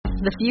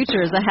The future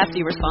is a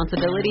hefty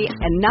responsibility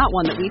and not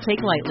one that we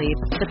take lightly.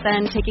 But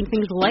then taking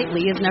things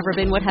lightly has never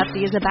been what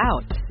Hefty is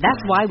about. That's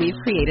why we've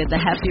created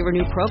the Hefty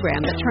Renew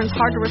program that turns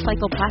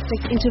hard-to-recycle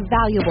plastics into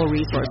valuable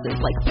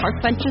resources like park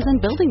benches and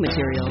building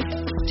materials.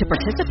 To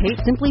participate,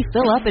 simply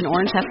fill up an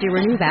orange Hefty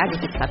Renew bag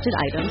with accepted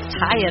items,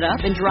 tie it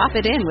up, and drop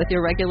it in with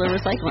your regular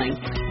recycling.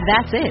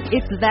 That's it.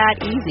 It's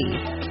that easy.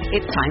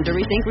 It's time to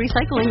rethink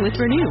recycling with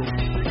Renew.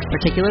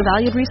 Particular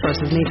valued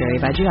resources may vary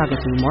by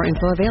geography. More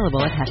info available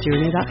at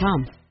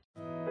heftyrenew.com.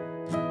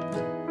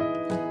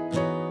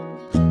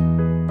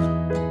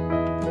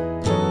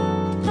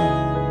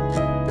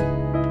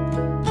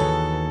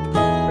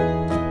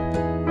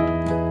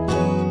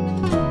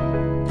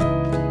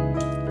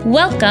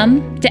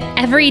 Welcome to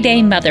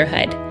Everyday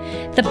Motherhood,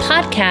 the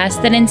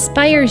podcast that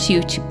inspires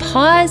you to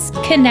pause,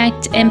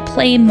 connect, and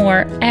play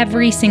more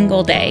every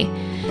single day.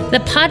 The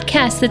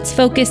podcast that's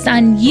focused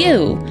on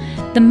you,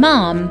 the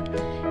mom,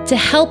 to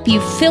help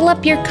you fill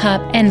up your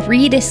cup and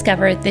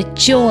rediscover the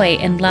joy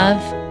and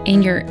love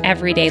in your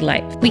everyday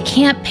life. We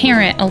can't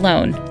parent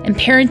alone, and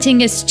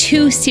parenting is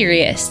too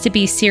serious to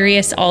be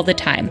serious all the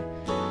time.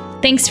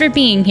 Thanks for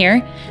being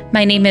here.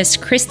 My name is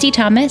Christy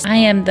Thomas. I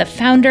am the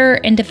founder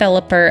and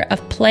developer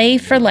of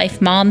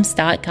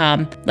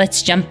PlayForLifeMoms.com.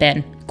 Let's jump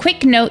in.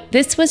 Quick note,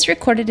 this was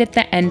recorded at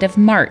the end of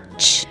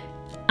March.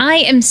 I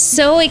am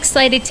so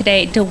excited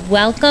today to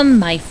welcome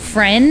my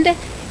friend,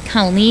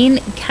 Colleen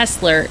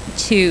Kessler,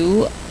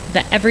 to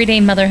the Everyday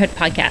Motherhood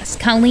podcast.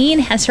 Colleen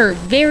has her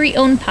very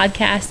own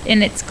podcast,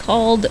 and it's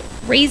called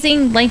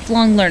Raising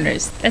Lifelong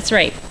Learners. That's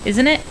right,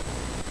 isn't it?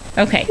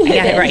 Okay, I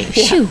got it right.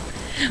 Yeah. Phew.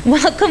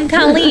 Welcome,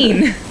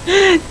 Colleen.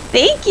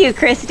 Thank you,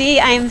 Christy.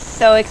 I am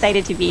so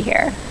excited to be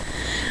here.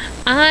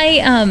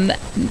 I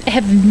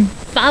have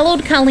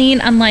followed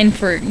Colleen online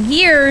for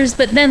years,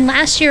 but then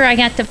last year I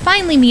got to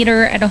finally meet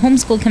her at a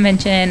homeschool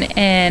convention,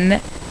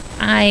 and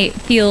I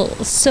feel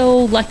so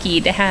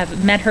lucky to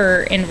have met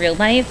her in real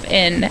life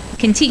and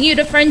continued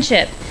a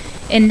friendship.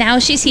 And now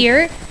she's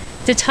here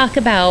to talk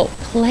about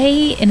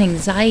play and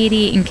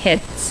anxiety in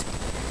kids.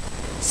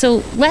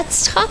 So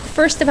let's talk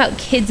first about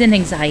kids and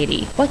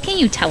anxiety. What can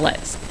you tell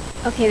us?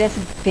 Okay, that's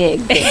a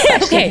big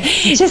question. Okay.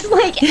 Just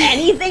like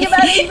anything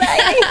about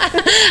anxiety.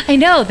 I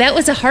know, that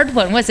was a hard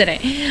one, wasn't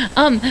it?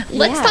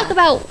 Let's talk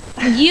about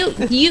you.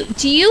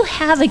 Do you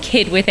have a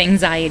kid with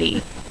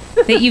anxiety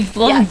that you've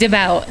blogged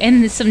about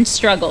and some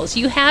struggles?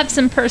 You have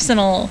some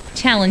personal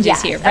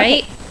challenges here,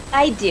 right? Okay.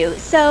 I do.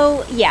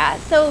 So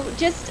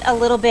just a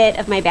little bit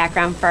of my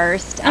background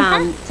first. So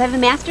I have a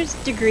master's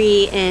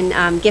degree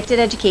in gifted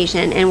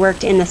education and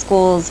worked in the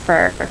schools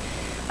for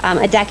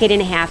a decade and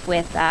a half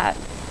with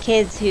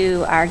kids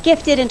who are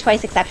gifted and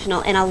twice exceptional,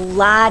 and a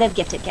lot of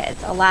gifted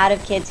kids, a lot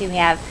of kids who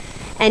have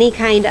any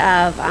kind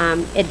of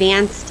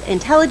advanced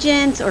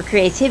intelligence or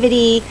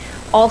creativity,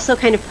 also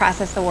kind of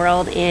process the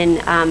world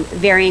in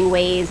varying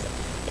ways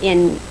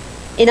in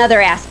other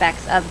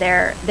aspects of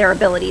their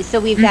abilities. So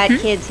we've got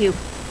kids who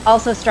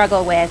also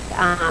struggle with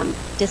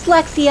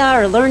dyslexia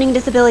or learning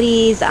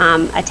disabilities,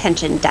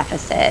 attention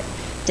deficit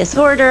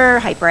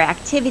disorder,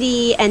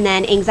 hyperactivity, and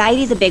then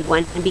anxiety is a big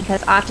one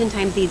because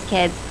oftentimes these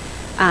kids,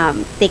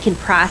 they can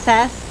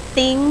process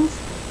things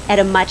at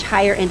a much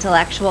higher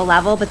intellectual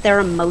level, but their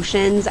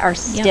emotions are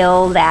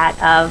still that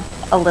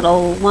of a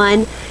little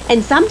one.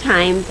 And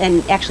sometimes,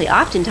 and actually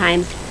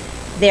oftentimes,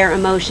 their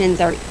emotions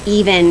are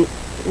even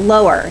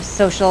lower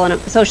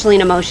socially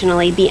and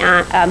emotionally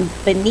beyond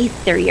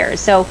beneath their years.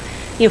 So,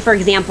 for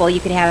example, you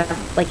could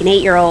have like an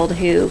 8-year-old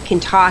who can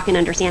talk and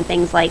understand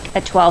things like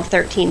a 12,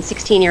 13,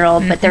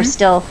 16-year-old, but they're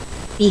still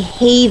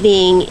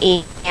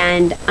behaving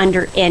and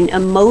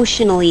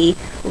emotionally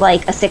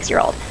like a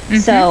 6-year-old.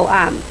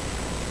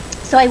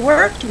 So I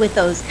worked with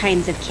those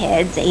kinds of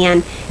kids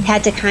and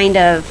had to kind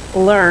of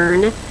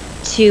learn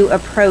to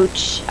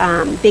approach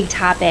big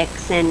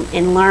topics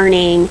and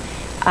learning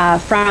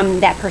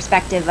from that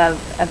perspective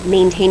of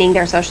maintaining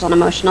their social and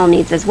emotional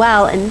needs as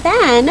well. And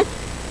then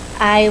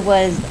I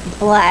was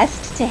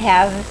blessed to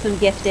have some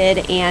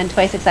gifted and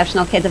twice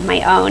exceptional kids of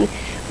my own,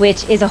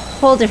 which is a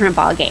whole different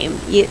ballgame.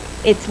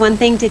 It's one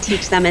thing to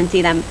teach them and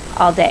see them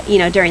all day,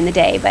 during the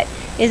day, but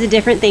it's a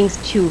different thing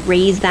to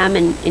raise them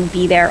and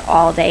be there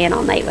all day and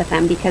all night with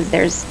them because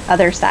there's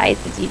other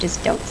sides that you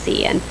just don't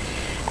see. And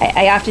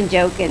I often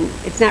joke, and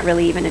it's not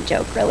really even a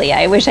joke, really.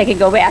 I wish I could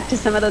go back to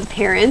some of those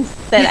parents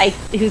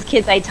whose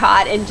kids I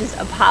taught and just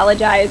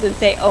apologize and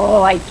say,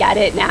 "Oh, I get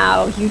it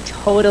now. You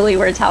totally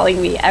were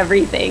telling me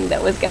everything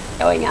that was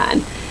going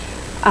on,"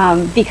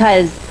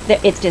 because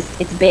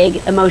it's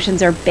big.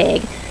 Emotions are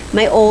big.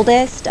 My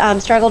oldest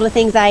struggled with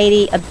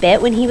anxiety a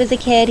bit when he was a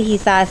kid. He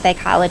saw a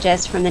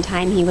psychologist from the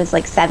time he was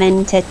like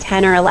 7 to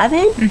 10 or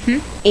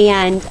 11,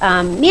 and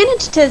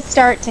managed to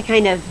start to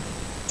kind of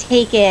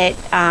take it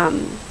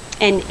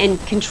and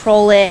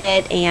control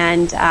it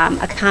and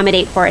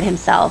accommodate for it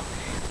himself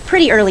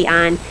pretty early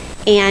on.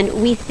 And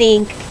we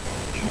think,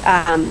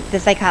 the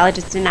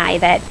psychologist and I,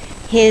 that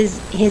his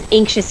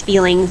anxious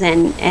feelings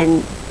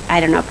and I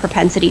don't know,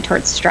 propensity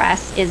towards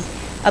stress is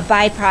a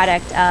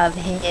byproduct of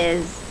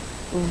his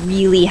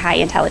really high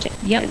intelligence.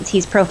 Yep.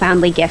 He's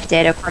profoundly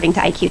gifted according to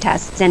IQ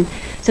tests. And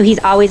so he's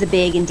always a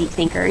big and deep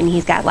thinker, and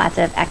he's got lots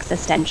of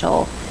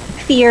existential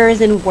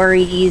fears and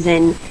worries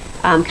and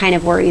kind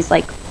of worries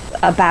like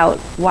about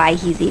why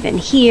he's even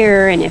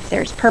here and if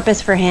there's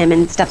purpose for him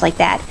and stuff like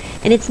that.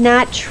 And it's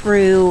not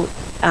true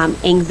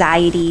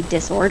anxiety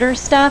disorder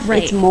stuff.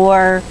 Right. It's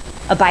more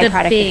a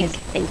byproduct of his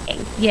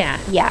thinking. Yeah.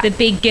 Yeah. The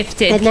big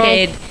gifted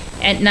kid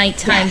at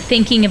nighttime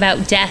thinking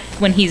about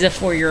death when he's a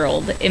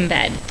 4-year-old in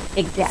bed.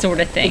 Exactly. Sort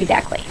of thing.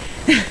 Exactly.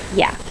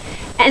 Yeah.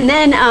 And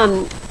then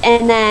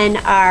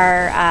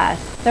our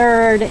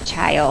third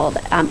child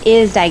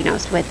is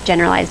diagnosed with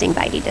generalized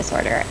anxiety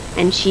disorder,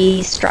 and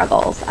she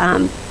struggles.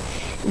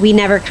 We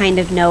never kind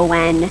of know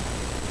when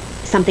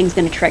something's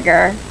going to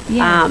trigger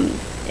an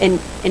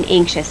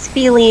anxious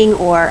feeling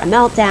or a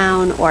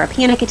meltdown or a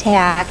panic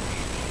attack.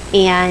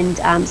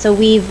 And so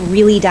we've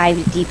really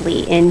dived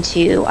deeply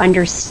into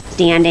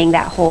understanding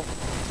that whole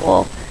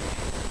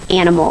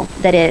animal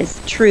that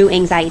is true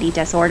anxiety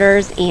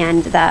disorders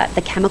and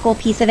the chemical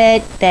piece of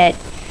it that,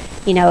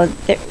 you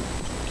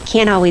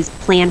can't always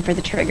plan for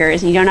the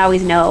triggers, and you don't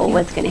always know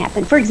what's going to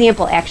happen. For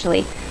example,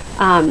 actually,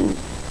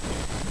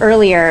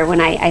 earlier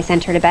when I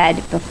sent her to bed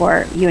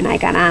before you and I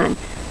got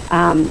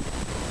on,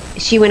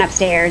 she went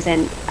upstairs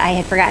and I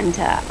had forgotten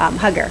to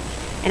hug her.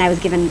 And I was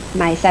giving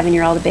my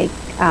 7-year-old a big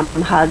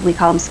hug. We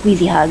call them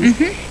squeezy hugs.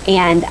 Mm-hmm.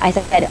 And I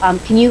said,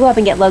 can you go up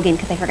and get Logan?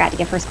 Because I forgot to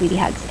give her squeezy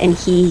hugs. And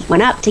he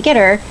went up to get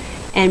her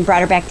and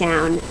brought her back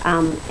down.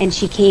 And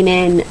she came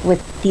in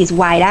with these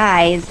wide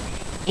eyes.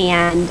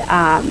 And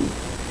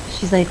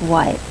she's like,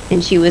 what?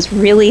 And she was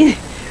really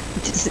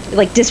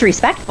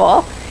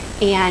disrespectful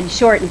and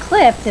short and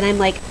clipped. And I'm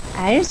like,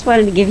 I just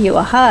wanted to give you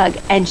a hug.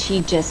 And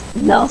she just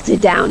melted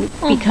down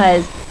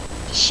because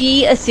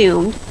she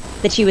assumed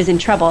that she was in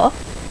trouble,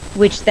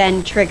 which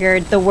then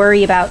triggered the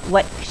worry about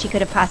what she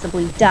could have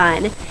possibly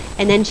done.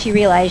 And then she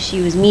realized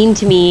she was mean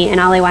to me and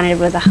all I wanted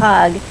was a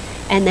hug.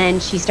 And then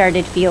she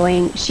started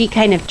feeling, she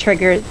kind of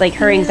triggered,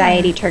 her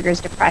anxiety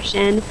triggers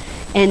depression.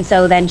 And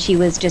so then she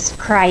was just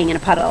crying in a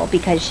puddle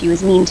because she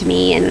was mean to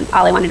me and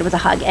all I wanted was a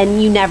hug.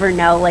 And you never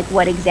know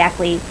what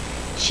exactly,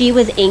 she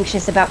was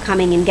anxious about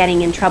coming and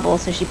getting in trouble.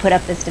 So she put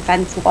up this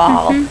defense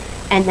wall. Mm-hmm.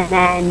 And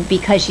then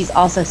because she's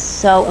also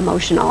so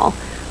emotional,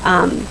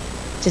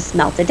 just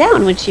melted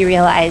down when she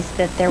realized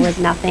that there was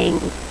nothing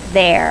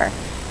there.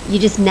 You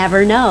just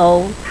never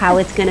know how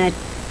it's going to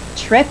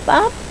trip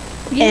up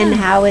and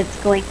how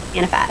it's going to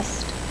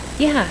manifest.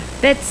 Yeah,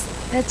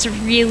 that's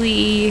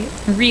really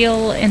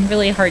real and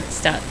really hard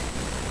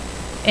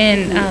stuff.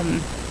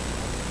 And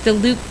the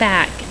loop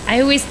back,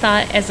 I always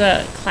thought as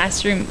a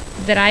classroom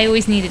that I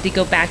always needed to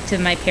go back to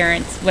my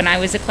parents when I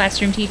was a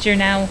classroom teacher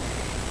now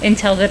and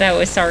tell that I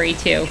was sorry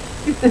too.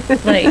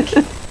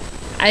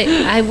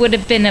 I would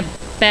have been a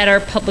better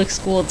public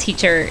school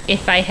teacher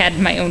if I had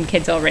my own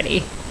kids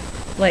already.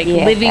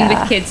 Living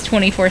with kids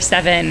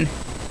 24/7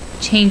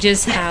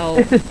 changes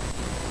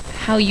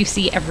how you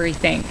see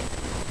everything.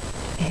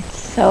 It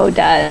so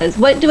does.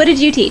 What did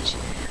you teach?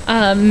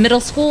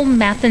 Middle school,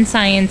 math and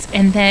science,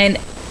 and then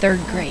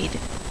 3rd grade.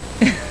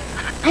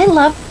 I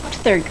loved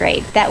 3rd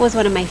grade. That was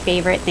one of my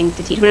favorite things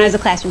to teach. When I was a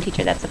classroom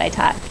teacher, that's what I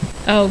taught.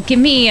 Oh, give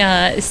me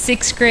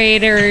 6th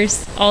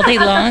graders all day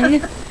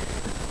long.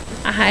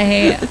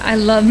 I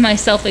love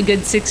myself a good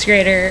 6th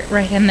grader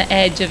right on the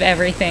edge of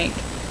everything,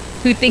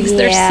 who thinks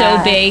they're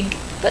so big,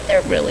 but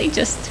they're really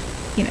just,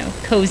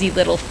 cozy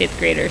little 5th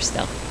graders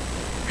still.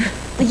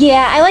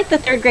 Yeah, I like the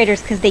 3rd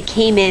graders because they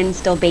came in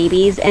still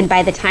babies, and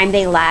by the time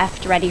they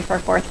left, ready for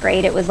 4th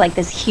grade, it was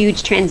this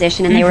huge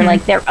transition, and they were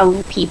their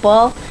own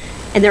people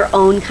and their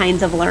own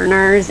kinds of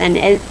learners. And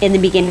in the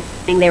beginning,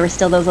 they were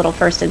still those little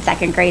 1st and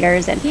 2nd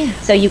graders, and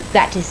so you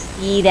got to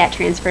see that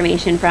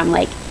transformation from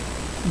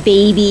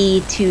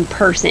baby to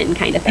person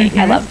kind of thing. Mm-hmm.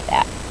 I loved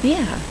that.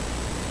 Yeah,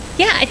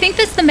 I think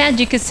that's the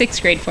magic of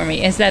 6th grade for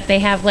me, is that they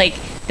have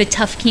the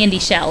tough candy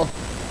shell,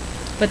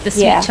 but the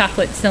sweet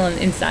chocolate still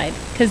inside,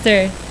 because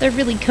they're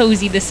really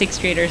cozy. The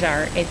 6th graders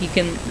are, if you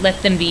can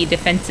let them be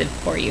defensive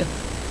for you.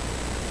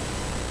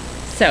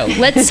 So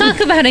let's talk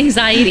about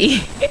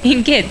anxiety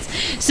in kids.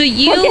 So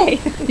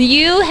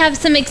you have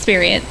some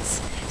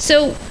experience.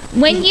 So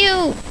when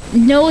you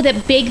know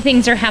that big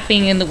things are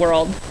happening in the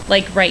world,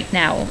 like right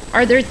now,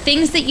 are there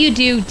things that you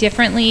do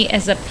differently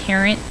as a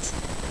parent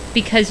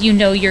because you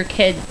know your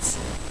kids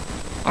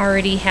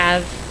already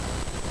have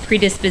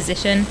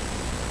predisposition?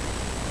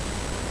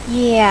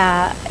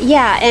 Yeah,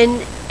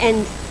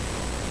 and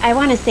I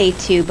want to say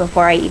too,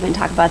 before I even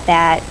talk about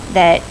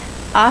that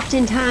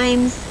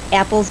oftentimes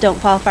apples don't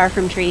fall far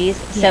from trees.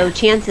 So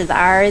chances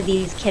are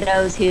these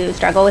kiddos who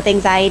struggle with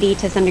anxiety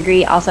to some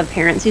degree also have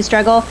parents who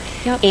struggle.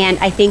 Yep. And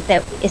I think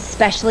that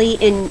especially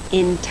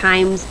in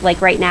times like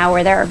right now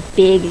where there are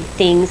big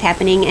things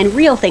happening and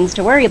real things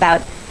to worry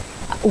about,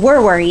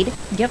 we're worried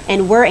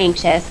and we're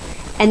anxious.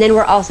 And then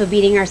we're also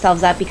beating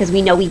ourselves up because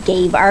we know we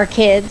gave our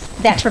kids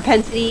that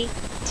propensity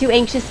to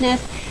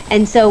anxiousness.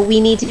 And so we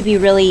need to be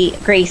really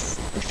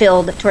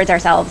grace-filled towards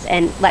ourselves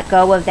and let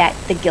go of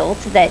the guilt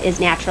that is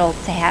natural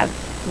to have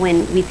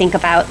when we think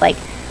about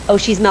oh,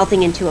 she's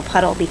melting into a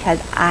puddle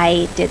because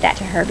I did that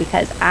to her,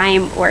 because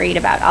I'm worried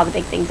about all the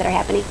big things that are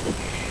happening.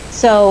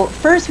 So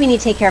first, we need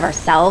to take care of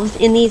ourselves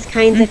in these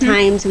kinds of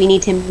times. We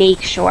need to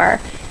make sure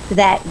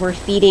that we're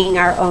feeding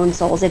our own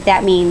souls. If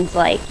that means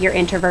like you're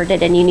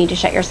introverted and you need to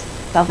shut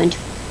yourself into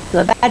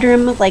a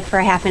bedroom like for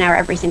a half an hour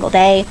every single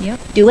day,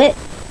 do it.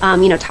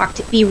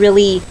 Be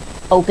really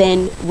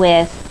open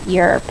with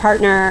your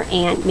partner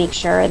and make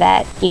sure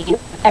that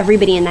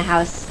everybody in the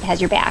house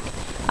has your back.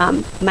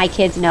 My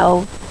kids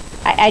know.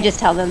 I just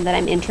tell them that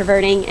I'm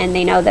introverting, and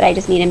they know that I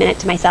just need a minute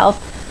to myself.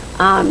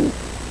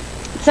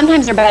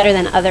 Sometimes they're better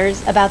than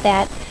others about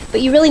that,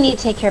 but you really need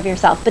to take care of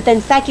yourself. But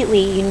then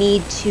secondly, you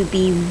need to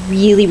be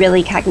really,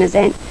 really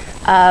cognizant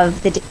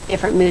of the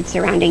different moods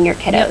surrounding your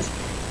kiddos.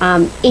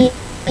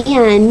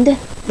 And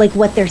like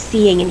what they're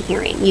seeing and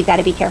hearing. You've got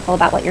to be careful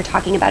about what you're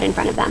talking about in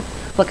front of them,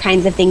 what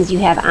kinds of things you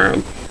have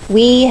on.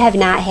 We have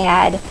not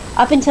had,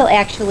 up until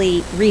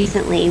actually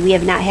recently, we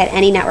have not had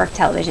any network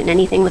television,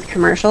 anything with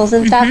commercials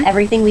and stuff.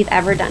 Everything we've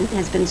ever done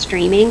has been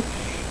streaming,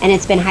 and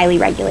it's been highly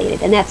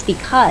regulated. And that's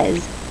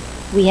because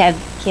we have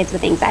kids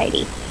with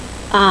anxiety.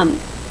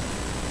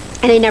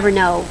 And I never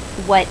know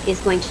what is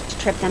going to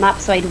trip them up,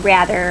 so I'd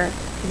rather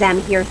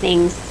them hear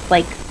things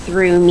like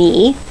through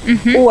me,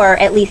 or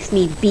at least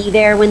me be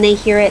there when they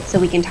hear it so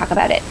we can talk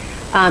about it.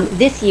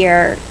 This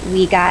year,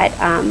 we got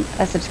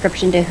a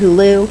subscription to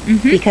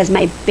Hulu because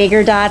my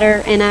bigger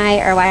daughter and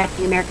I are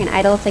watching American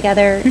Idol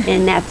together,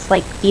 and that's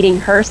like feeding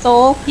her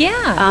soul.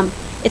 Yeah.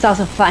 It's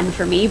also fun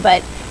for me,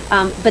 but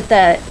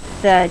the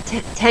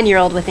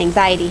 10-year-old with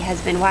anxiety has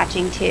been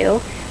watching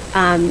too.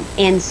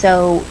 And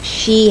so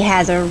she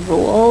has a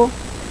rule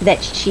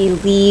that she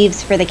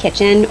leaves for the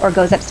kitchen or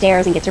goes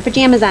upstairs and gets her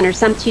pajamas on, or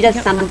she does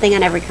something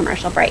on every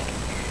commercial break.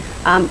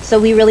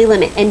 So we really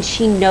limit, and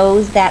she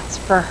knows that's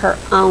for her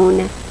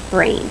own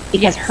brain,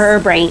 because her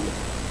brain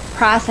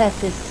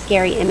processes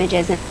scary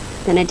images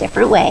in a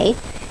different way,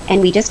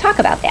 and we just talk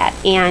about that.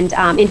 And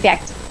in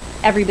fact,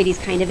 everybody's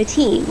kind of a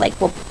team. Like,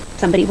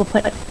 somebody will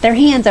put their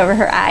hands over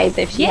her eyes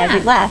if she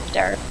hasn't left,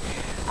 or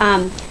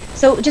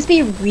so just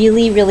be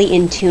really, really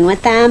in tune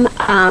with them,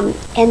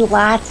 and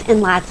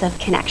lots of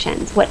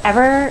connections.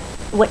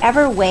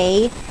 Whatever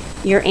way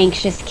your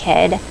anxious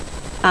kid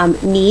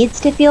needs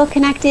to feel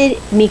connected,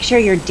 make sure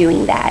you're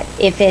doing that.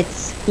 If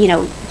it's,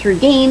 through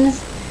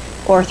games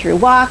or through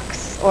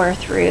walks or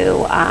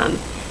through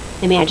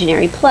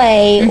imaginary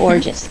play or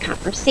just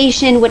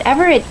conversation,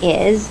 whatever it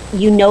is,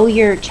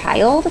 your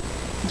child.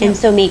 And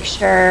so make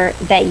sure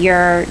that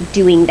you're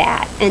doing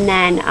that. And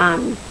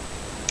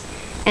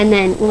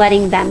then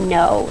letting them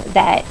know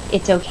that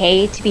it's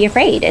okay to be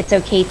afraid. It's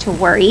okay to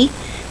worry,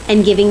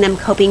 and giving them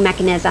coping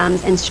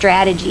mechanisms and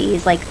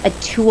strategies, like a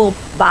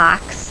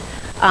toolbox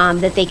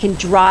that they can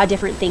draw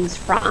different things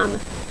from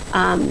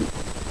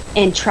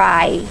and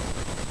try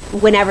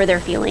whenever they're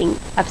feeling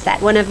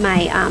upset. One of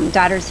my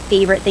daughter's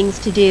favorite things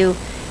to do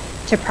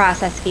to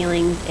process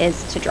feelings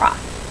is to draw.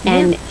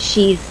 And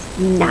she's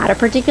not a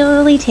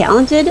particularly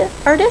talented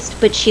artist,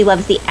 but she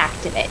loves the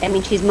act of it. I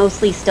mean, she's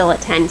mostly still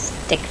at 10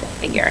 stick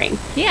figuring.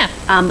 Yeah.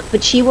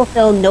 But she will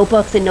fill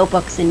notebooks and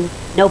notebooks and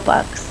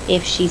notebooks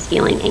if she's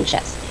feeling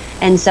anxious.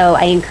 And so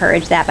I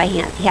encourage that by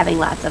having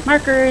lots of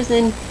markers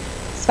and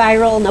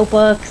spiral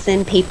notebooks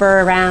and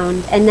paper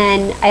around. And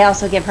then I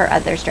also give her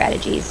other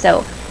strategies.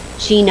 So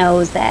she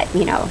knows that,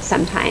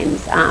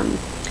 sometimes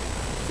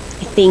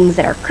things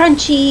that are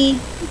crunchy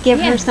give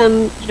her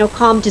some,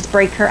 calm, just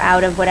break her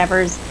out of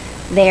whatever's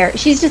there.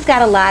 She's just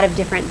got a lot of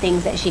different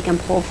things that she can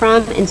pull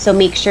from. And so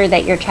make sure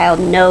that your child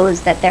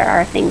knows that there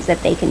are things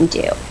that they can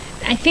do.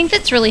 I think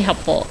that's really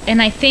helpful.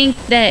 And I think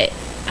that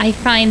I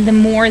find the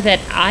more that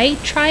I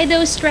try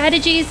those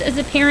strategies as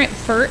a parent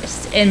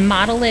first and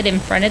model it in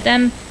front of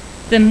them,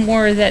 the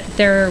more that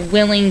they're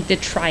willing to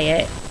try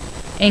it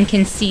and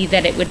can see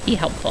that it would be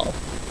helpful.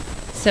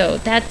 So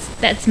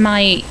that's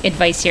my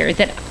advice here,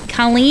 that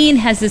Colleen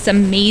has this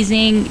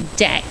amazing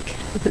deck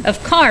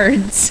of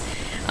cards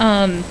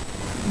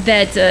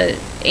that's a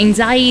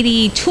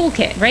anxiety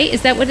toolkit, right?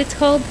 Is that what it's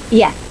called?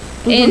 Yeah.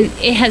 And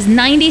it has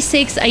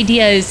 96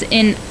 ideas,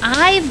 and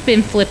I've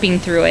been flipping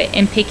through it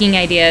and picking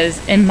ideas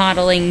and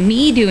modeling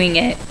me doing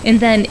it, and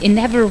then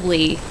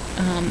inevitably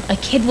a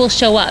kid will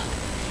show up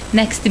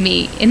next to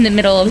me in the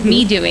middle of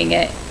me doing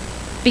it,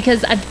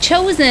 because I've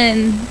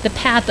chosen the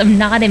path of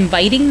not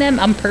inviting them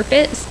on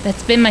purpose.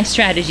 That's been my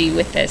strategy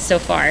with this so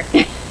far.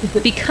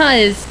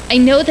 Because I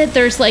know that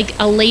there's like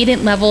a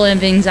latent level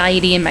of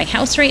anxiety in my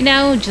house right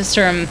now, just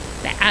from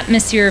the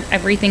atmosphere of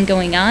everything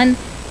going on.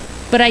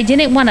 But I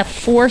didn't want to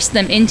force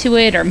them into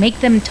it or make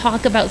them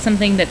talk about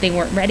something that they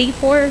weren't ready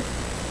for.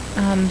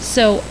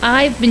 So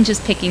I've been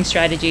just picking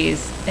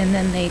strategies, and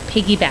then they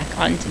piggyback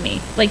onto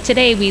me. Like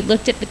today, we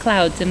looked at the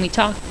clouds and we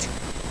talked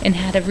and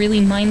had a really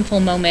mindful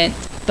moment.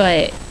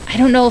 But I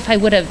don't know if I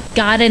would have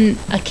gotten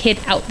a kid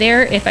out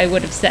there if I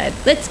would have said,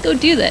 let's go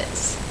do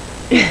this.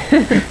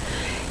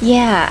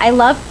 Yeah, I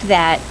loved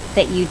that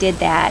you did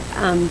that,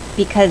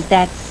 because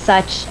that's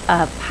such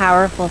a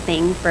powerful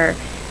thing for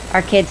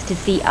our kids to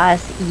see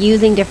us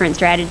using different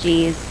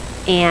strategies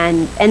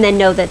and then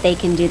know that they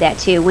can do that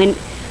too.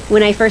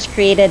 When I first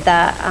created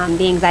the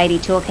Anxiety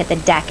Toolkit, the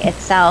deck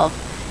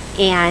itself,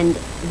 and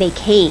they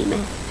came,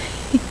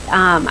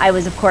 I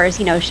was, of course,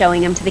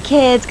 showing them to the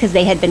kids because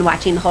they had been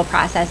watching the whole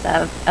process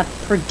of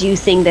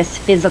producing this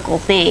physical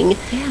thing.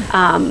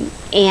 Yeah.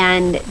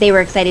 And they were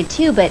excited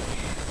too, but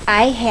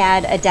I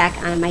had a deck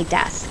on my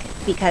desk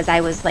because I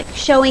was like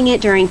showing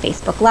it during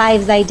Facebook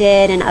Lives I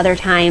did and other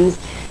times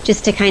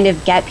just to kind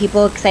of get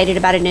people excited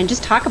about it and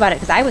just talk about it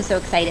because I was so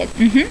excited.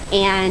 Mm-hmm.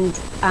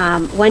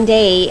 And one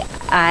day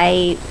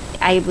I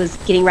was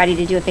getting ready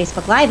to do a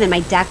Facebook Live and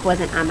my deck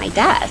wasn't on my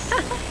desk.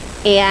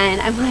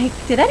 And I'm like,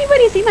 did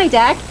anybody see my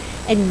deck?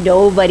 And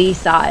nobody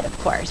saw it, of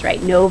course,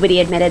 right? Nobody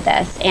admitted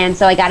this. And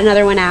so I got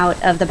another one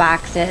out of the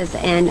boxes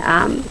and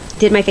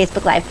did my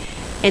Facebook Live.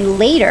 And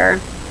later,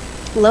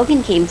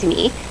 Logan came to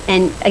me,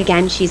 and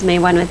again, she's my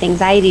one with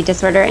anxiety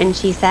disorder, and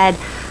she said,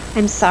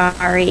 I'm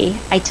sorry,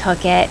 I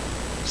took it.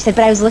 She said,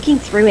 but I was looking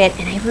through it,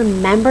 and I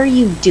remember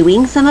you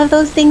doing some of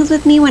those things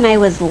with me when I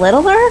was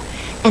littler,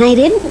 and I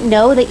didn't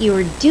know that you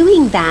were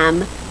doing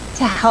them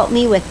to help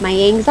me with my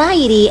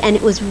anxiety, and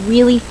it was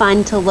really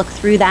fun to look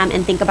through them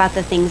and think about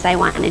the things I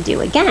want to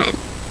do again.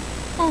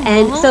 Aww.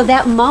 And so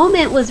that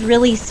moment was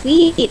really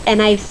sweet,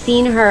 and I've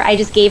seen her, I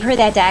just gave her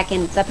that deck,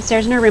 and it's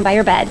upstairs in her room by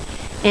her bed,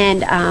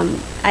 and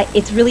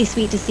it's really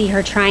sweet to see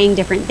her trying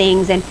different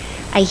things, and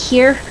I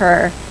hear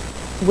her,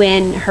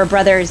 when her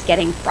brother is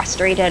getting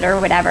frustrated or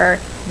whatever,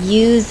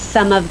 use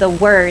some of the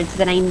words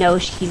that I know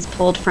she's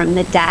pulled from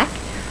the deck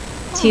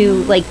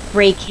to like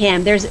break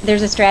him. There's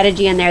a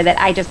strategy in there that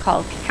I just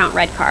call count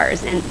red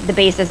cars, and the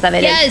basis of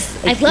it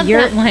is like, I love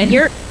that one.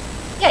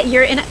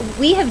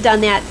 We have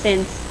done that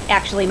since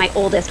actually my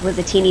oldest was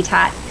a teeny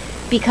tot,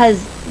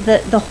 because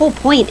the whole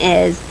point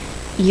is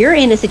you're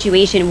in a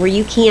situation where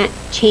you can't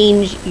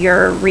change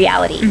your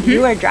reality. Mm-hmm.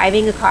 You are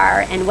driving a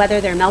car, and whether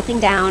they're melting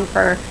down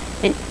for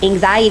an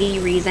anxiety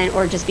reason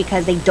or just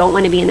because they don't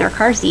want to be in their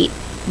car seat,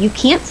 you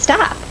can't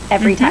stop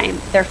every time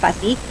they're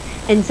fussy.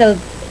 And so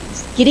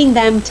getting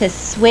them to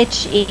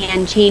switch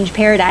and change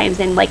paradigms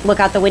and like look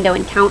out the window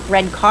and count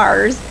red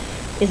cars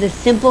is a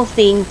simple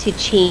thing to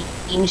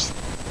change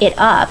it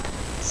up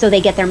so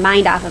they get their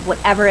mind off of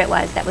whatever it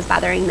was that was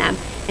bothering them.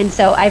 And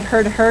so I've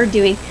heard her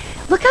doing,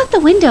 look out the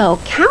window,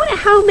 count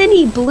how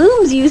many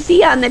blooms you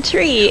see on the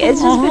tree.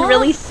 It's just been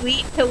really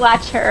sweet to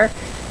watch her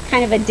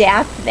kind of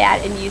adapt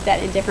that and use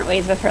that in different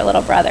ways with her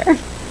little brother.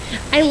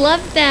 I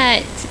love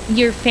that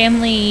your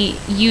family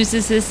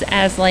uses this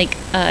as like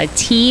a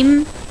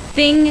team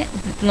thing,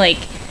 like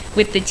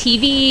with the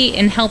TV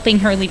and helping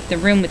her leave the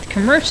room with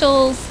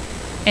commercials,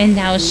 and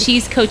now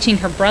she's coaching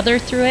her brother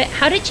through it.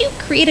 How did you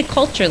create a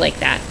culture like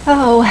that?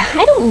 Oh,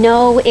 I don't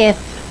know if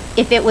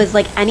it was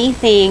like any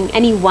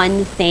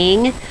one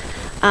thing.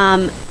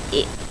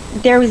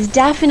 There was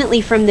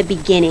definitely from the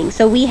beginning.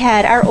 So we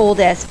had our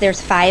oldest,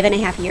 there's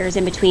 5.5 years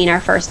in between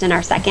our first and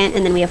our second,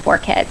 and then we have 4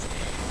 kids.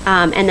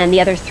 And then the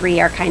other 3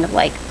 are kind of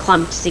like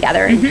clumped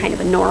together in kind of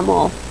a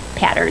normal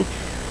pattern.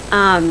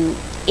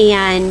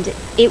 And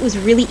it was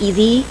really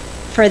easy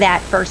for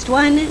that first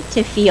one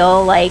to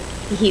feel like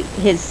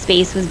his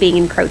space was being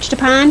encroached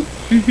upon.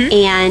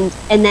 And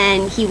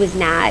then he was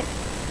not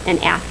an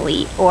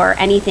athlete or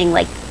anything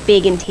like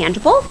big and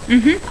tangible,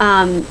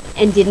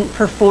 and didn't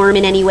perform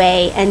in any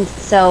way. And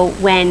so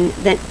when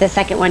the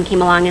second one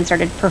came along and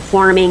started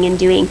performing and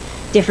doing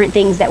different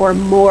things that were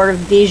more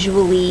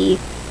visually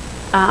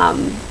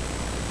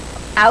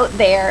out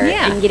there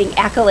and getting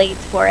accolades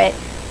for it,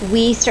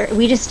 we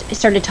just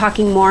started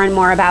talking more and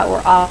more about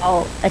we're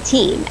all a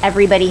team.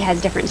 Everybody has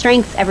different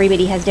strengths,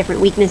 everybody has different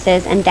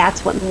weaknesses, and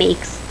that's what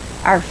makes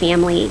our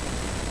family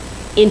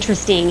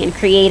interesting and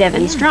creative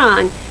and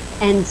strong.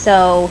 And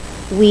so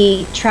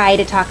we try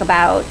to talk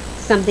about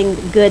something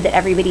good that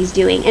everybody's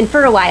doing. And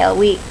for a while,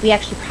 we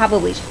actually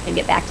probably should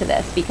get back to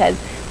this because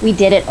we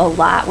did it a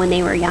lot when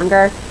they were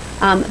younger.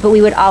 But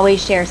we would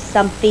always share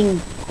something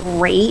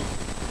great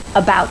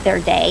about their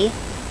day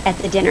at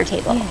the dinner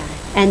table. Yeah.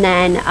 And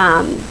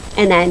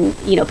then,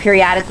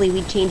 periodically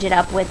we'd change it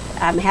up with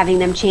having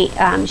them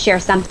share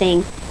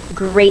something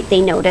great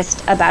they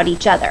noticed about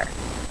each other.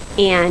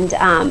 And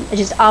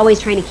just always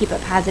trying to keep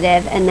it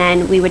positive. And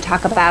then we would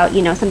talk about,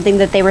 something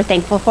that they were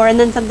thankful for, and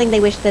then something they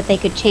wished that they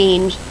could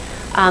change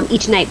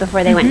each night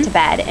before they went to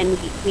bed. And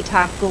we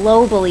talk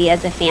globally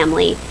as a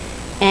family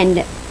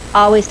and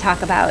always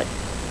talk about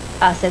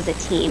us as a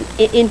team.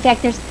 In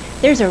fact,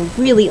 there's a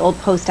really old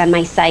post on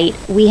my site.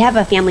 We have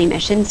a family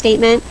mission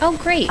statement. Oh,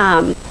 great.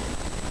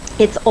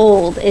 It's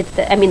old.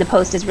 The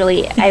post is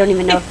really, I don't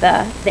even know if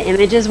the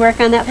images work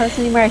on that post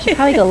anymore. I should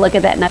probably go look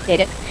at that and update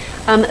it.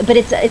 But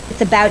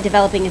it's about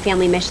developing a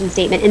family mission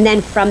statement, and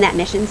then from that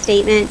mission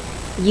statement,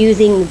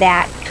 using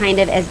that kind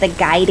of as the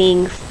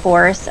guiding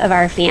force of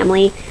our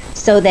family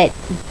so that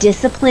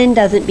discipline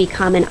doesn't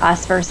become an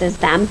us versus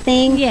them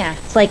thing. Yeah.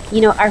 It's like,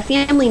 our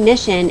family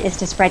mission is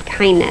to spread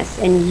kindness,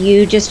 and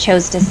you just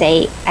chose to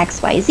say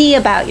XYZ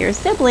about your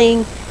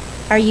sibling.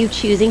 Are you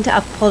choosing to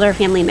uphold our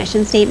family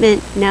mission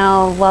statement?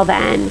 No. Well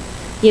then,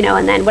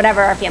 and then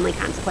whatever our family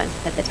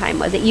consequence at the time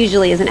was, it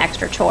usually is an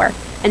extra chore.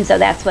 And so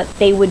that's what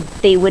they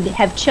would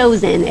have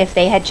chosen if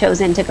they had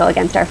chosen to go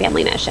against our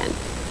family mission.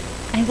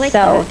 I like so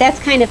that. that's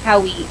kind of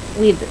how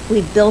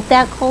we've built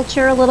that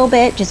culture a little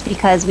bit, just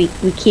because we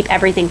keep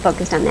everything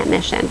focused on that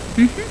mission.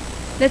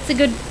 Mm-hmm.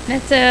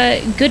 That's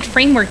a good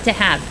framework to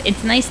have.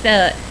 It's nice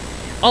to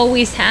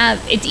always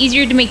have, it's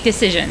easier to make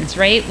decisions,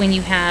 right? When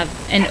you have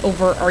an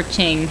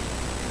overarching,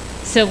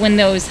 so when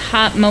those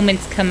hot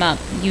moments come up,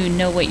 you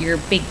know what your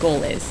big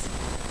goal is.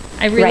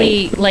 I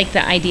really like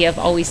the idea of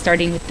always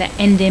starting with the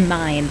end in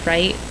mind,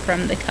 right?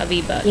 From the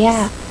Covey books.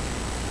 Yeah.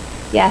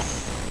 Yes.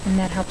 And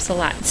that helps a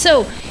lot.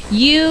 So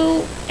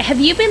have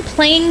you been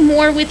playing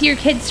more with your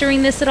kids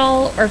during this at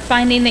all, or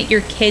finding that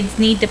your kids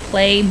need to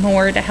play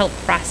more to help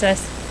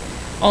process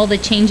all the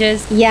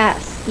changes?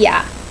 Yes.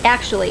 Yeah.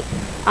 Actually,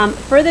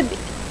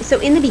 so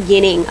in the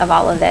beginning of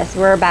all of this,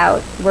 we're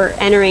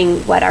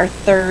entering our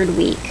third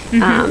week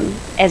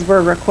as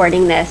we're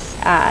recording this,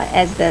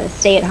 as the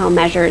stay-at-home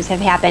measures have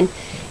happened.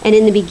 And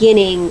in the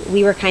beginning,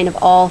 we were kind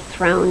of all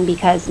thrown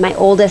because my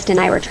oldest and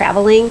I were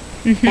traveling,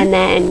 and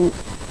then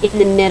in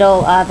the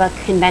middle of a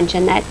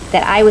convention that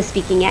I was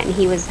speaking at and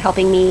he was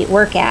helping me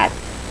work at,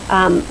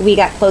 we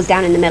got closed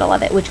down in the middle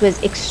of it, which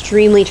was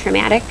extremely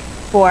traumatic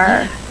for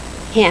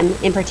him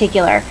in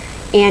particular.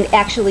 And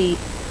actually,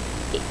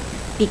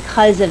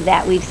 because of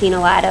that, we've seen a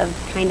lot of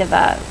kind of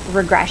a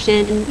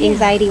regression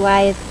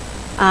anxiety-wise.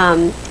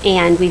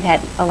 And we've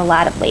had a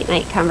lot of late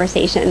night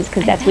conversations,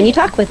 because that's when you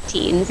talk with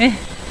teens.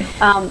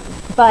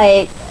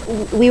 But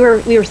we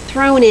were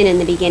thrown in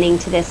the beginning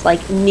to this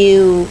like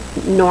new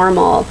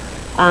normal.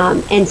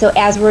 And so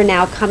as we're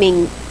now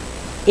coming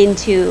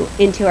into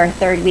our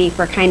third week,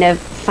 we're kind of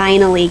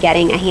finally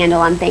getting a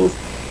handle on things.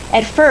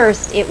 At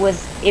first, it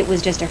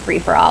was just a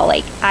free-for-all.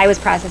 Like, I was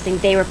processing,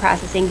 they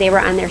were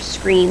on their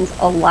screens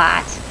a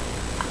lot.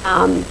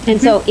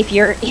 And so if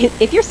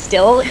you're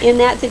still in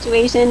that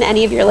situation,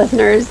 any of your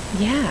listeners,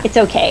 it's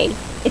okay.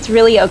 It's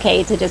really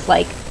okay to just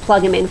like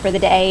plug them in for the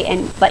day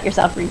and let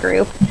yourself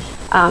regroup,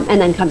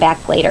 and then come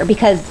back later,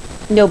 because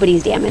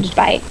nobody's damaged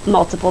by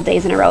multiple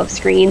days in a row of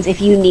screens if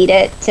you need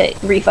it to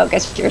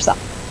refocus yourself.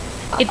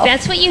 If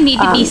that's what you need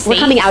to be safe. We're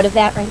coming out of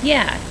that, right?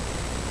 Yeah.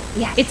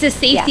 Yes. It's a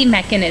safety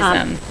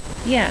mechanism.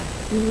 Yes,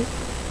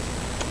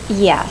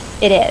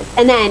 it is.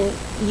 And then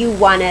you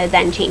want to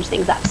then change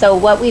things up. So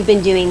what we've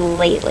been doing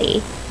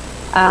lately,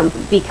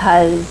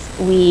 because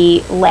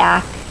we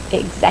lack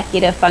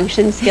executive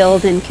function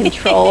skills and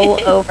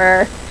control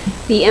over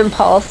the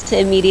impulse to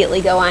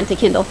immediately go on to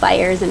Kindle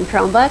Fires and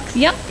Chromebooks,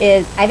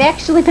 is I've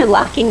actually been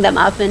locking them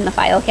up in the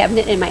file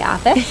cabinet in my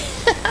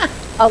office,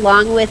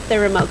 along with the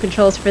remote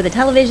controls for the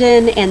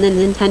television and the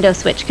Nintendo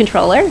Switch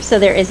controller. So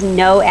there is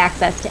no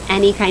access to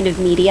any kind of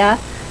media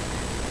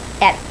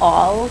at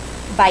all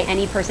by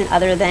any person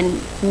other than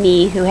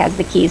me, who has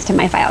the keys to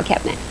my file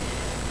cabinet.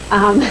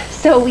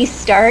 So we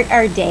start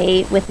our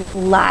day with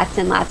lots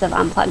and lots of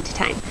unplugged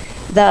time.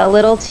 The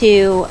little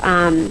two,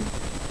 and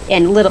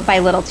by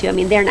little two, I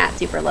mean they're not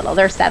super little.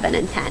 They're 7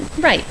 and 10.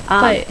 Right.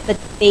 But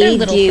they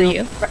little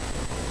do. For you.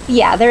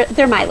 Yeah,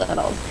 they're my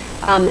littles.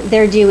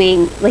 They're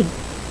doing like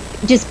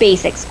just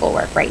basic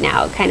schoolwork right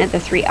now, kind of the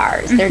 3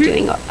 R's. They're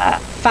doing a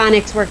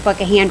phonics workbook,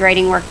 a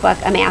handwriting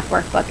workbook, a math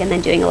workbook, and then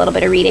doing a little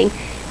bit of reading.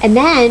 And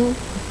then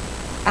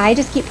I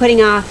just keep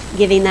putting off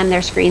giving them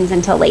their screens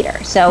until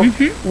later. So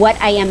what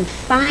I am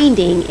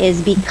finding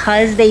is,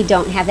 because they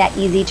don't have that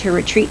easy to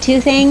retreat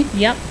to thing,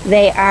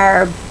 they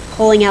are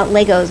pulling out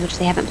Legos, which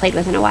they haven't played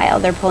with in a while.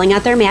 They're pulling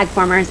out their mag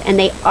formers, and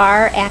they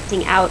are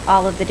acting out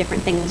all of the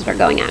different things that are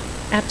going on.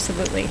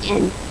 Absolutely.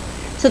 And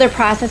so they're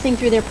processing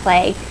through their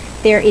play.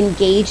 They're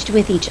engaged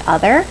with each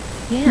other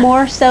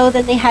more so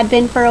than they had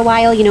been for a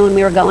while, when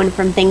we were going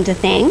from thing to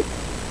thing.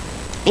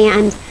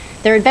 And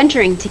they're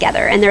adventuring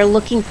together, and they're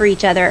looking for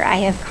each other. I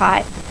have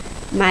caught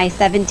my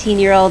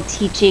 17-year-old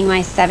teaching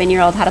my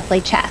 7-year-old how to play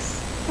chess.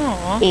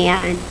 Aww.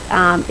 And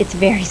it's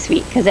very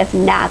sweet, because that's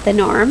not the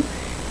norm.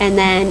 And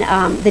then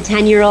the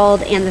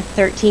 10-year-old and the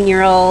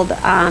 13-year-old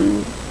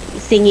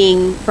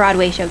singing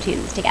Broadway show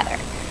tunes together.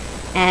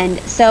 And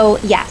so,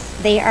 yes,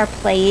 they are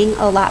playing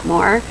a lot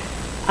more.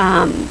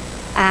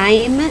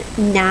 I'm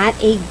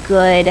not a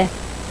good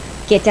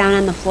get down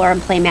on the floor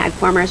and play mag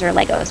formers or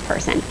Legos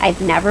person. I've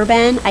never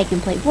been. I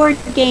can play board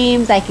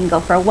games. I can go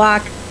for a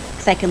walk.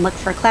 I can look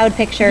for cloud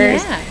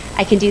pictures.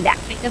 I can do that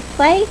kind of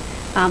play.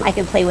 I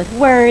can play with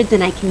words,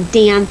 and I can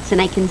dance,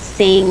 and I can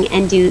sing,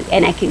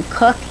 and I can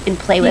cook and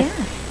play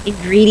with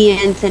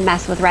ingredients and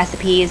mess with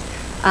recipes.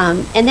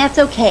 And that's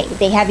okay.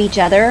 They have each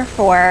other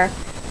for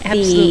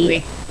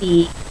the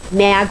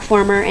mag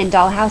former and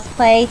dollhouse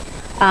play.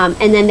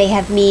 And then they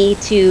have me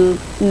to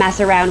mess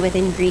around with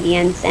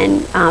ingredients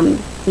and,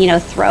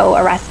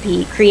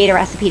 create a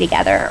recipe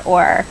together,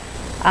 or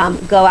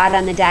go out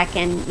on the deck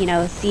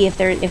and, see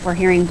if we're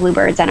hearing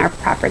bluebirds on our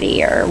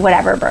property, or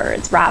whatever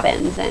birds,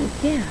 robins. And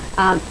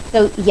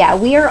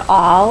we are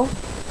all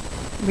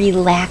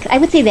relaxed. I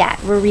would say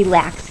that we're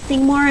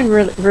relaxing more, and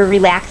we're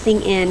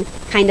relaxing in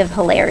kind of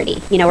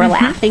hilarity. We're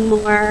laughing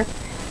more.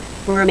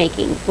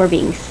 we're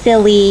being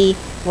silly,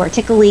 we're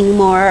tickling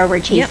more, we're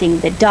chasing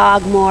the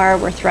dog more,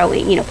 we're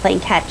throwing, playing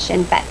catch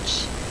and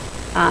fetch.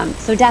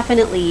 So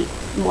definitely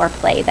more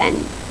play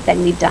than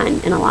we've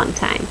done in a long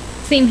time.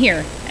 Same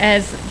here.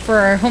 As for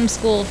our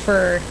homeschool,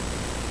 for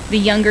the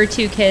younger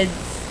two kids,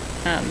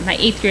 my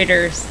 8th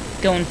grader's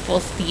going full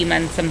steam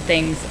on some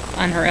things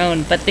on her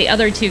own, but the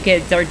other two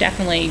kids are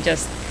definitely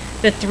just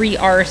the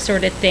 3R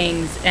sort of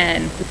things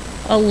and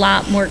a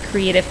lot more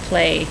creative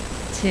play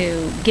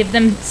to give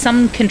them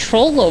some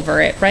control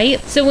over it, right?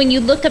 So when you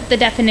look up the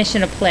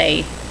definition of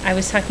play, I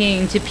was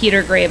talking to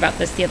Peter Gray about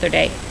this the other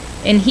day,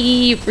 and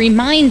he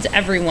reminds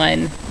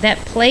everyone that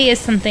play is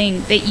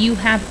something that you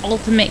have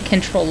ultimate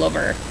control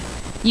over.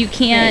 You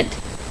can't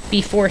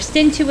be forced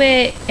into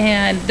it,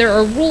 and there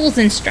are rules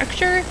and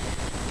structure,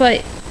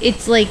 but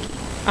it's like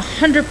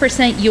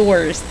 100%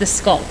 yours, the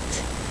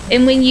sculpt.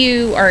 And when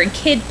you are a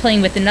kid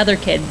playing with another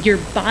kid, you're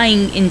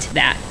buying into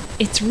that.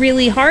 It's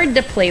really hard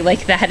to play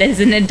like that as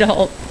an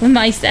adult.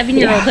 My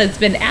 7-year-old has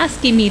been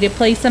asking me to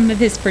play some of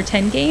his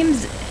pretend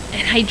games,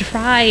 and I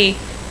try,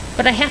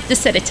 but I have to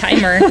set a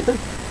timer.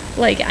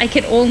 Like, I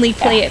can only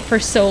play it for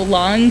so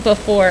long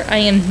before I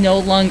am no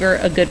longer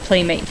a good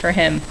playmate for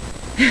him.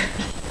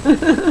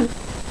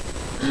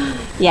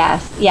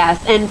 Yes.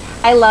 And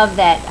I love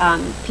that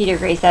Peter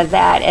Gray says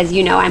that. As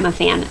you know, I'm a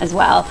fan as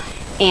well.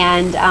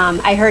 And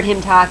I heard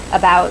him talk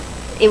about,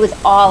 it was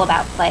all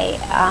about play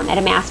at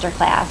a master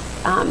class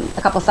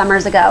a couple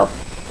summers ago.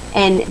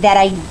 And that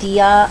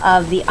idea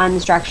of the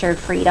unstructured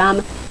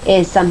freedom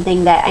is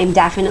something that I'm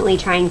definitely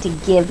trying to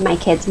give my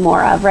kids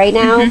more of right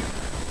now.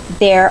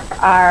 There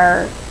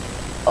are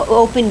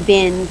open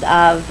bins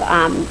of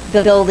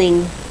the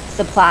building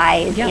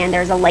supplies, and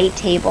there's a light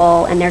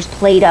table, and there's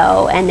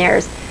Play-Doh, and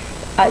there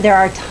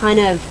are a ton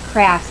of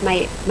crafts.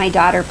 My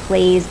daughter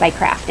plays by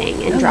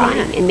crafting and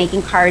drawing and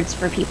making cards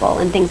for people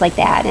and things like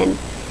that.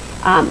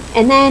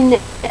 And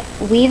then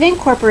we've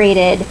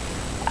incorporated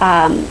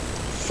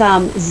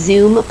some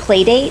Zoom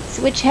play dates,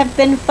 which have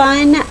been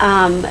fun.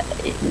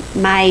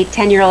 My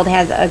 10-year-old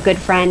has a good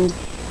friend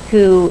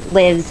who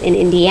lives in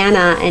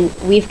Indiana, and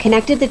we've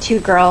connected the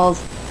two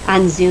girls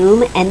on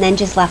Zoom and then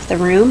just left the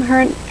room,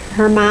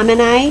 her mom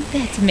and I.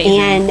 That's amazing.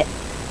 And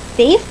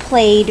they've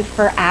played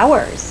for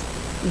hours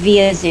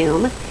via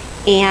Zoom,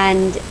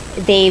 and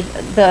the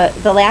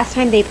last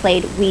time they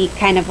played, we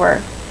kind of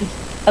were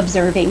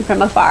observing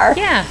from afar.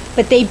 Yeah.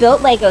 But they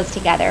built Legos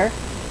together.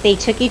 They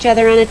took each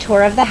other on a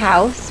tour of the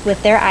house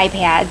with their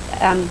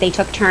iPads. They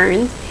took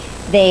turns.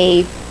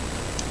 They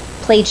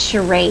played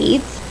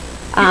charades.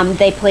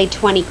 They played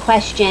 20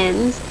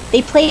 questions.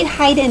 They played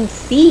hide and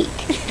seek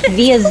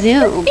via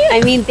Zoom.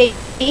 I mean, they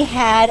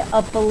had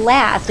a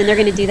blast, and they're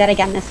going to do that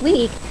again this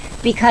week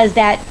because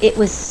there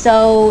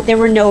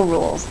were no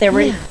rules. There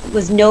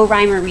was no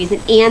rhyme or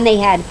reason, and they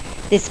had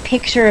this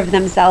picture of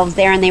themselves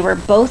there, and they were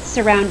both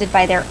surrounded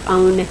by their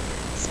own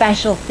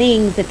special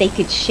things that they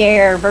could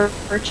share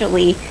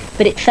virtually,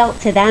 but it felt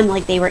to them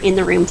like they were in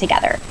the room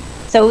together.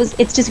 So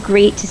it's just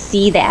great to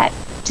see that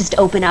just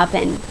open up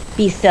and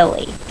be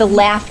silly. The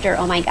laughter,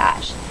 oh my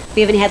gosh.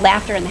 We haven't had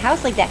laughter in the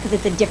house like that because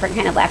it's a different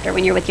kind of laughter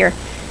when you're with your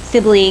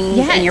siblings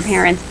and your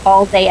parents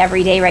all day,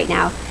 every day right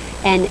now.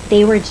 And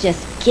they were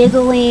just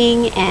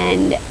giggling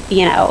and,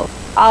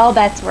 all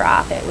bets were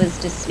off. It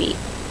was just sweet.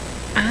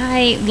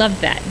 I love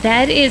that.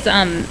 That is,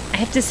 I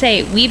have to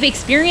say, we've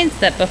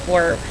experienced that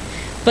before,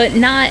 but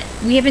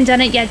we haven't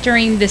done it yet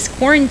during this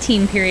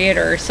quarantine period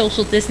or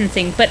social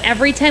distancing. But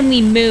every time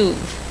we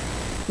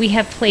move, we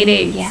have play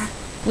dates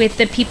with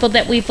the people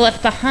that we've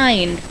left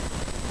behind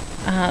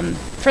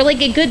for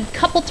like a good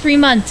 3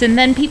 months, and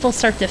then people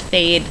start to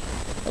fade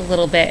a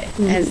little bit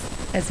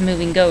as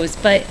moving goes.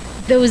 But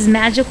those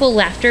magical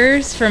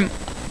laughters from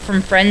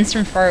friends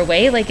from far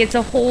away, like it's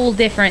a whole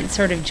different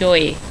sort of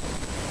joy.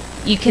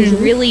 You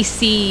can really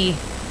see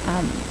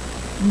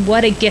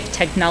what a gift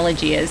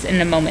technology is in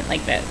a moment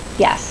like this.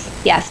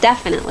 Yes,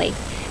 definitely.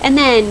 And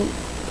then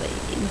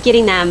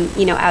getting them,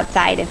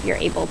 outside if you're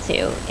able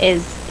to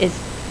is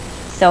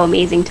so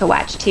amazing to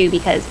watch too,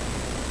 because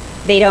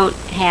they don't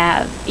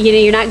have,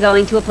 you're not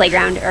going to a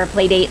playground or a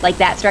play date like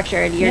that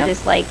structured. You're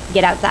just like,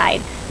 get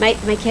outside. My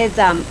kids,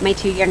 my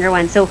two younger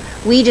ones, so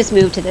we just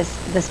moved to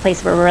this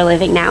place where we're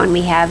living now, and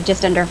we have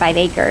just under 5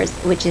 acres,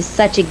 which is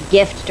such a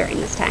gift during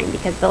this time,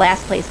 because the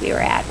last place we were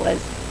at was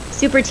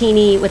super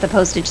teeny with a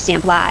postage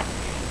stamp lot,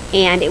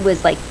 and it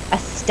was like a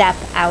step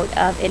out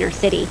of inner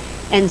city.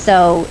 And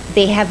so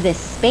they have this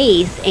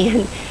space,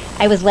 and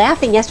I was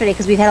laughing yesterday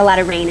because we've had a lot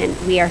of rain, and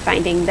we are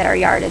finding that our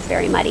yard is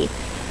very muddy.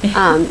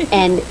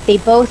 And they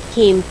both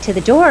came to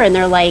the door, and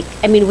they're like,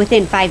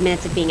 within 5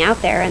 minutes of being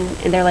out there, and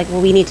they're like,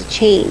 well, we need to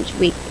change.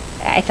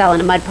 I fell in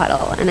a mud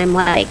puddle. And I'm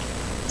like,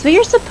 it's what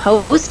you're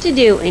supposed to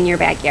do in your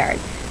backyard.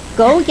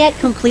 Go get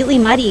completely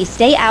muddy,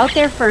 stay out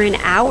there for an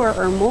hour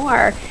or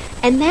more,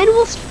 and then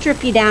we'll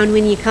strip you down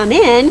when you come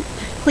in,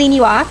 clean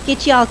you off,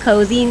 get you all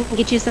cozy, and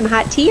get you some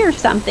hot tea or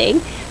something.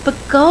 But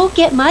go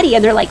get muddy.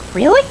 And they're like,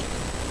 really?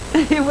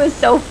 It was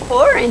so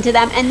foreign to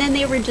them. And then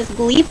they were just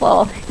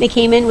gleeful. They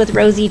came in with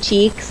rosy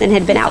cheeks and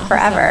had been out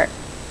forever.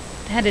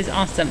 That is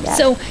awesome. Yes.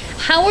 So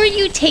how are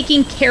you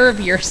taking care of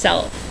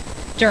yourself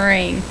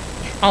during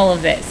all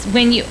of this,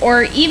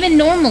 or even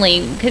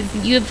normally,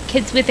 because you have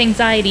kids with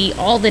anxiety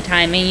all the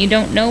time and you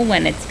don't know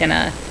when it's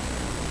gonna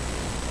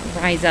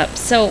rise up.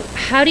 So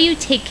how do you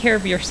take care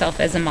of yourself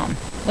as a mom?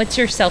 What's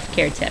your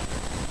self-care tip?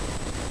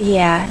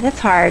 Yeah, that's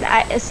hard.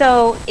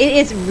 So it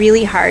is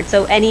really hard.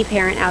 So any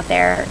parent out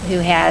there who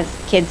has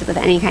kids with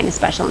any kind of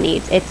special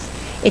needs,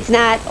 it's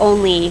not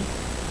only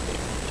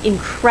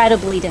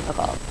incredibly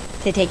difficult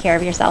to take care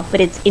of yourself, but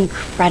it's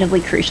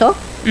incredibly crucial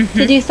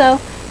to do so,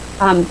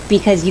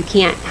 because you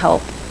can't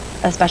help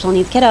a special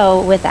needs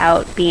kiddo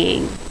without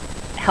being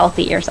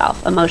healthy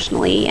yourself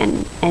emotionally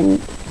and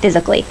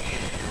physically.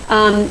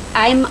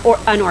 I'm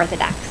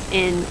unorthodox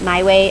in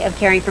my way of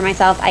caring for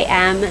myself.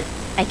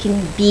 I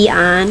can be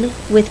on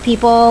with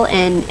people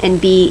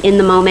and be in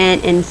the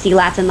moment and see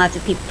lots and lots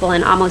of people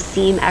and almost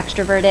seem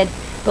extroverted.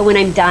 But when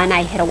I'm done,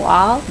 I hit a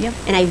wall,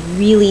 and I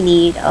really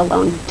need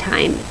alone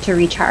time to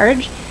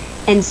recharge.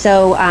 And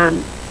so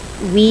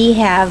we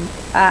have,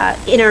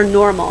 in our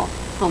normal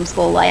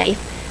homeschool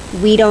life,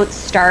 we don't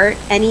start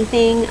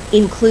anything,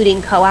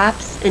 including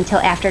co-ops, until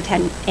after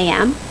 10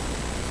 a.m.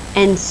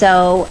 And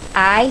so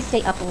I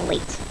stay up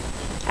late.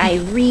 I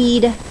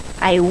read,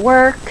 I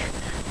work,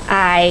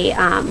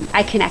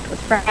 I connect with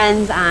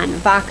friends on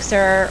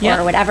Voxer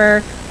or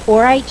whatever,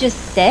 or I just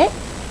sit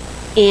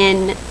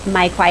in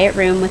my quiet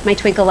room with my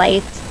twinkle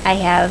lights. I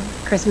have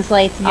Christmas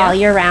lights all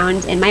year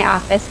round in my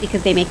office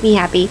because they make me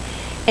happy.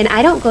 And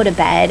I don't go to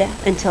bed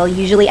until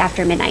usually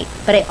after midnight,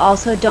 but I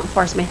also don't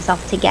force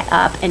myself to get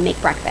up and make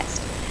breakfast.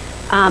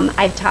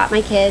 I've taught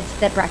my kids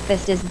that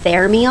breakfast is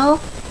their meal,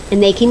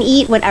 and they can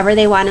eat whatever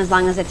they want as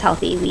long as it's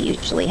healthy. We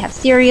usually have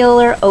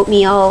cereal or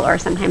oatmeal, or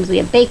sometimes we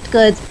have baked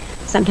goods.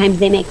 Sometimes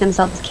they make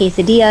themselves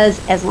quesadillas.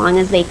 As long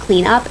as they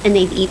clean up and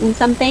they've eaten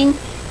something,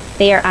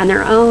 they are on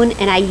their own.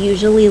 And I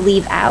usually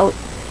leave out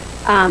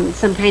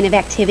some kind of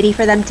activity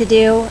for them to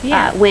do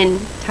when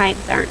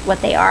times aren't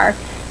what they are.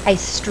 I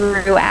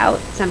strew out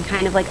some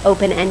kind of like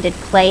open-ended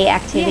play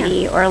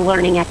activity or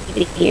learning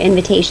activity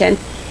invitation,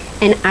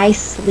 and I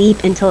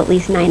sleep until at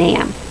least 9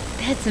 a.m.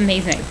 That's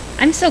amazing.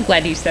 I'm so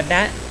glad you said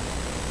that.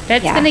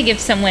 That's going to give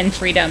someone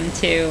freedom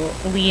to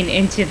lean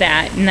into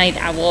that night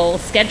owl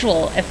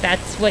schedule if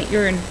that's what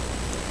you're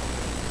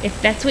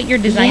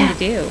designed to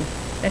do.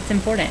 That's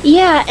important.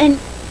 Yeah, and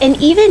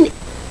even,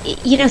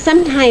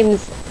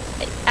 sometimes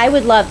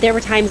there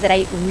were times that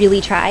I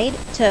really tried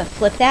to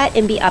flip that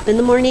and be up in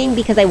the morning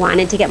because I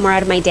wanted to get more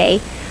out of my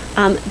day.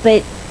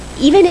 But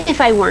even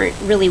if I weren't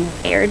really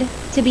wired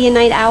to be a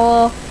night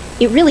owl,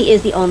 it really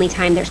is the only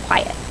time there's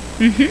quiet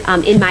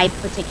in my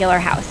particular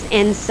house.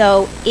 And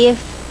so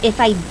if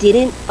I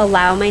didn't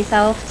allow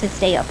myself to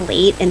stay up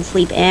late and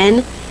sleep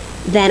in,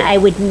 then I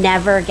would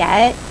never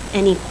get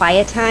any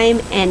quiet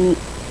time, and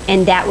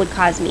that would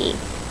cause me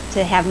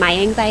to have my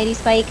anxiety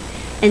spike.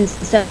 And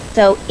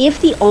so if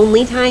the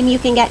only time you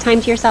can get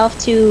time to yourself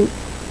to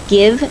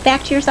give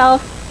back to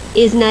yourself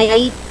is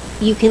night,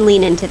 you can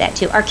lean into that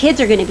too. Our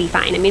kids are going to be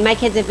fine. I mean, my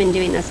kids have been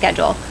doing this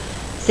schedule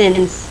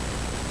since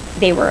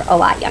they were a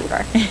lot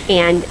younger,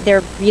 and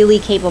they're really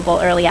capable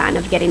early on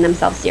of getting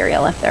themselves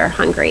cereal if they're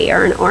hungry,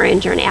 or an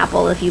orange or an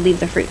apple if you leave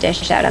the fruit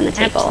dish out on the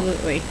table.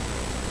 Absolutely.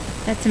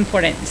 That's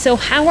important. So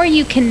how are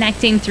you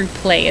connecting through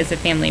play as a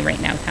family right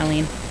now,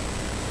 Colleen?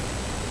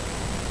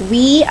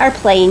 We are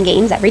playing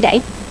games every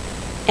day.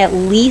 At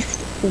least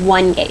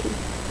one game.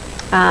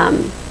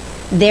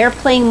 They're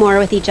playing more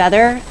with each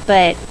other,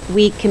 but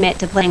we commit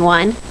to playing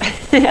one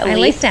at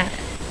least. Like that.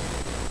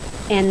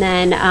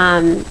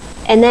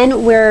 And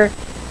then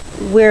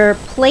we're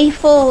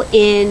playful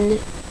in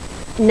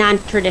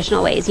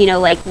non-traditional ways.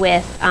 Like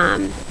with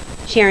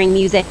sharing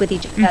music with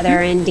each other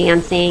and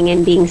dancing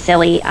and being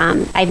silly.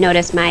 I've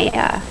noticed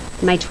my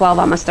 12,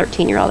 almost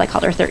 13-year-old. I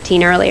called her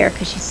 13 earlier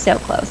because she's so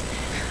close.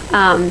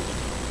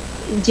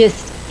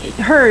 Just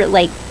her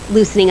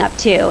loosening up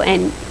too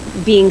and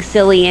being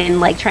silly and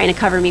trying to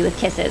cover me with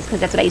kisses, because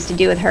that's what I used to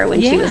do with her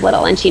when she was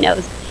little, and she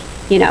knows,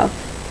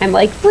 I'm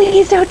like,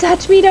 please don't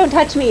touch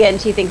me,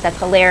 and she thinks that's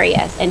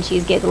hilarious, and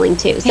she's giggling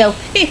too. So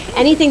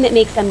anything that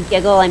makes them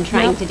giggle, I'm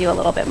trying to do a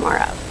little bit more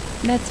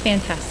of. That's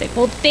fantastic.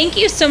 Well, thank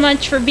you so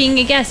much for being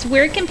a guest.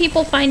 Where can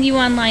people find you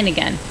online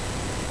again?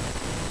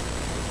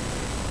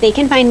 They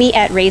can find me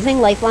at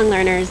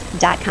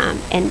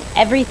raisinglifelonglearners.com, and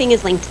everything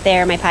is linked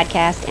there, my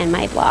podcast and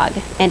my blog,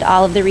 and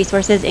all of the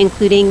resources,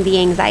 including the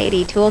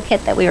anxiety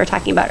toolkit that we were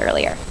talking about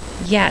earlier.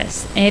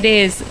 Yes, it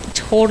is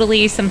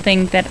totally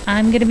something that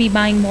I'm going to be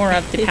buying more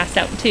of to pass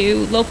out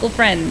to local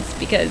friends,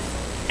 because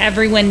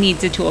everyone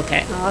needs a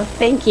toolkit. Oh,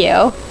 thank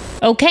you.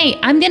 Okay,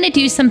 I'm going to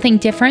do something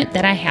different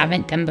that I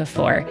haven't done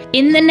before.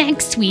 In the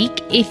next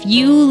week, if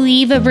you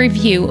leave a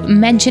review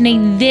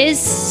mentioning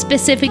this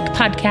specific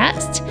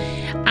podcast,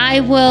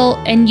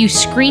 and you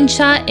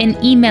screenshot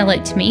and email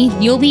it to me,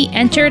 you'll be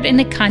entered in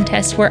a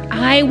contest where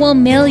I will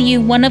mail you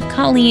one of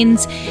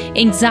Colleen's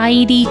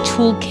Anxiety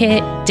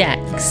Toolkit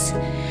decks.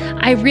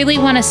 I really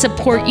want to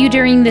support you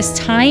during this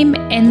time,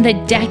 and the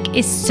deck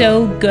is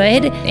so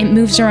good. It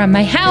moves around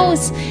my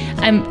house.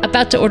 I'm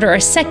about to order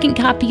a second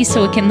copy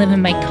so it can live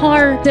in my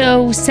car.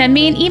 So send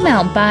me an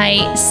email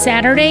by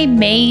Saturday,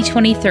 May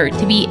 23rd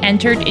to be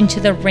entered into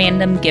the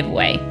random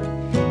giveaway.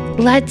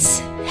 Let's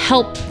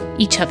help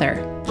each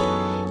other.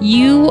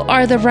 You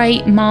are the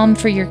right mom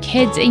for your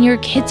kids, and your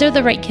kids are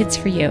the right kids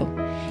for you.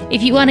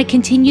 If you want to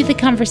continue the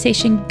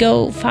conversation,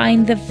 go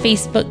find the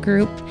Facebook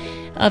group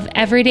of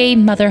Everyday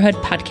Motherhood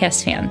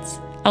Podcast fans.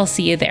 I'll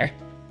see you there.